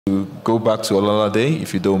to go back to Ololade,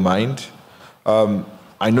 if you don't mind.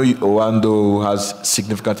 I know Owando has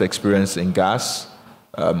significant experience in gas,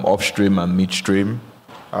 upstream and midstream.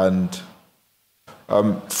 And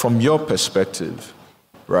from your perspective,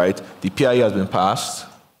 right, the PIE has been passed,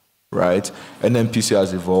 right? NNPC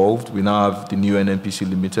has evolved. We now have the new NNPC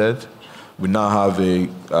Limited. We now have a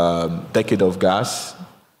decade of gas,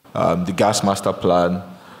 the gas master plan.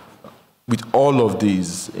 With all of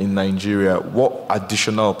these in Nigeria, what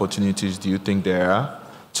additional opportunities do you think there are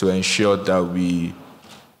to ensure that we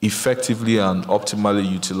effectively and optimally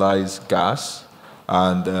utilize gas,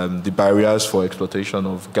 and the barriers for exploitation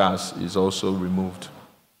of gas is also removed?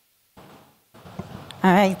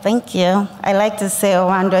 All right, thank you. I like to say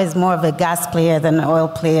Owando is more of a gas player than an oil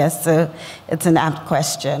player, so it's an apt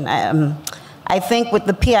question. I think with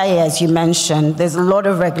the PIA, as you mentioned, there's a lot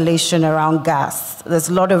of regulation around gas. There's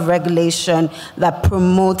a lot of regulation that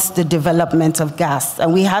promotes the development of gas.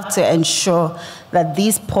 And we have to ensure that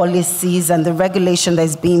these policies and the regulation that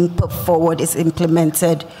is being put forward is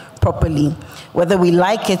implemented properly. Whether we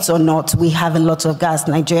like it or not, we have a lot of gas.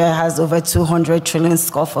 Nigeria has over 200 trillion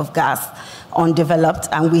scoff of gas undeveloped,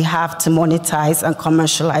 and we have to monetize and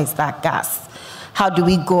commercialize that gas. How do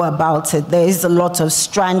we go about it? There is a lot of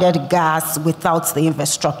stranded gas without the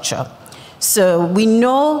infrastructure. So we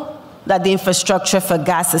know that the infrastructure for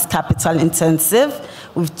gas is capital intensive.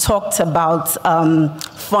 We've talked about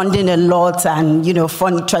funding a lot and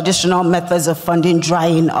traditional methods of funding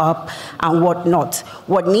drying up and whatnot.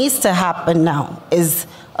 What needs to happen now is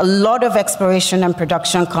a lot of exploration and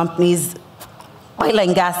production companies, oil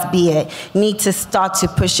and gas BA, need to start to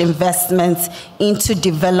push investments into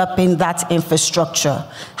developing that infrastructure.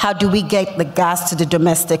 How do we get the gas to the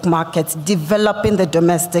domestic market? Developing the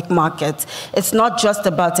domestic market. It's not just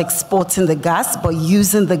about exporting the gas, but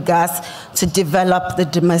using the gas to develop the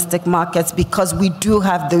domestic markets, because we do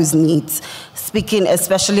have those needs. Speaking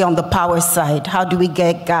especially on the power side, how do we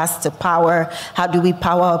get gas to power? How do we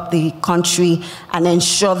power up the country and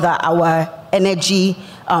ensure that our energy,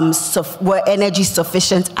 we're energy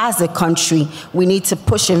sufficient as a country? We need to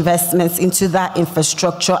push investments into that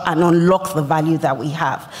infrastructure and unlock the value that we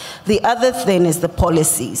have. The other thing is the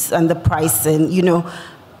policies and the pricing.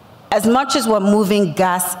 As much as we're moving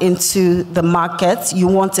gas into the market, you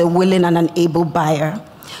want a willing and an able buyer.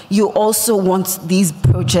 You also want these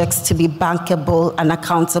projects to be bankable and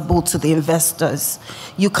accountable to the investors.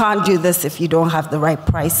 You can't do this if you don't have the right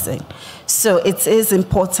pricing. So it is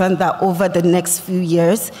important that over the next few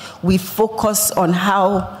years, we focus on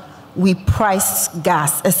how we price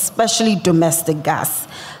gas, especially domestic gas.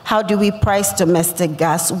 How do we price domestic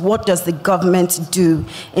gas? What does the government do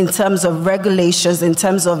in terms of regulations, in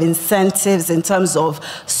terms of incentives, in terms of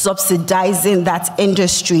subsidizing that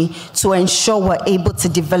industry to ensure we're able to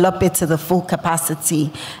develop it to the full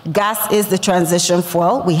capacity? Gas is the transition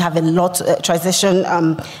fuel. We have a lot transition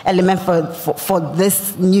element for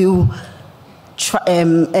this new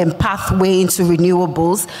pathway into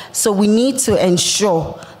renewables. So we need to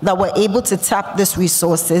ensure that we're able to tap these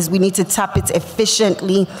resources. We need to tap it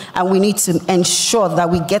efficiently, and we need to ensure that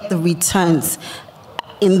we get the returns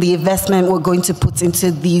in the investment we're going to put into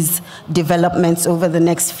these developments over the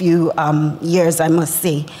next few years, I must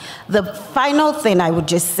say. The final thing I would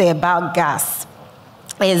just say about gas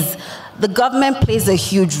is the government plays a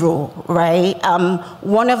huge role, right?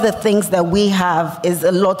 One of the things that we have is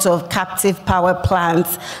a lot of captive power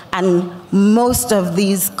plants, and most of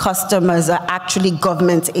these customers are actually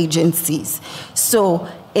government agencies. So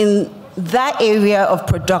in that area of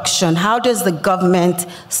production, how does the government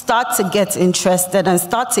start to get interested and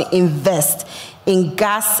start to invest in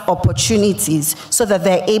gas opportunities so that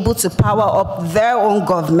they're able to power up their own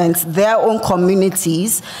governments, their own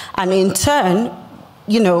communities, and in turn,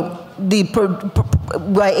 we're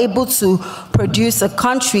able to produce a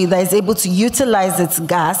country that is able to utilize its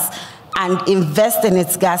gas and invest in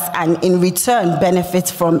its gas, and in return benefit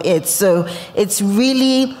from it. So it's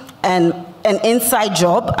really an inside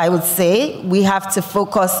job, I would say. We have to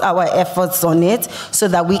focus our efforts on it so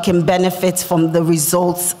that we can benefit from the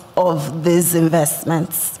results of these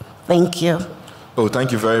investments. Thank you. Oh,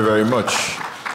 thank you very, very much.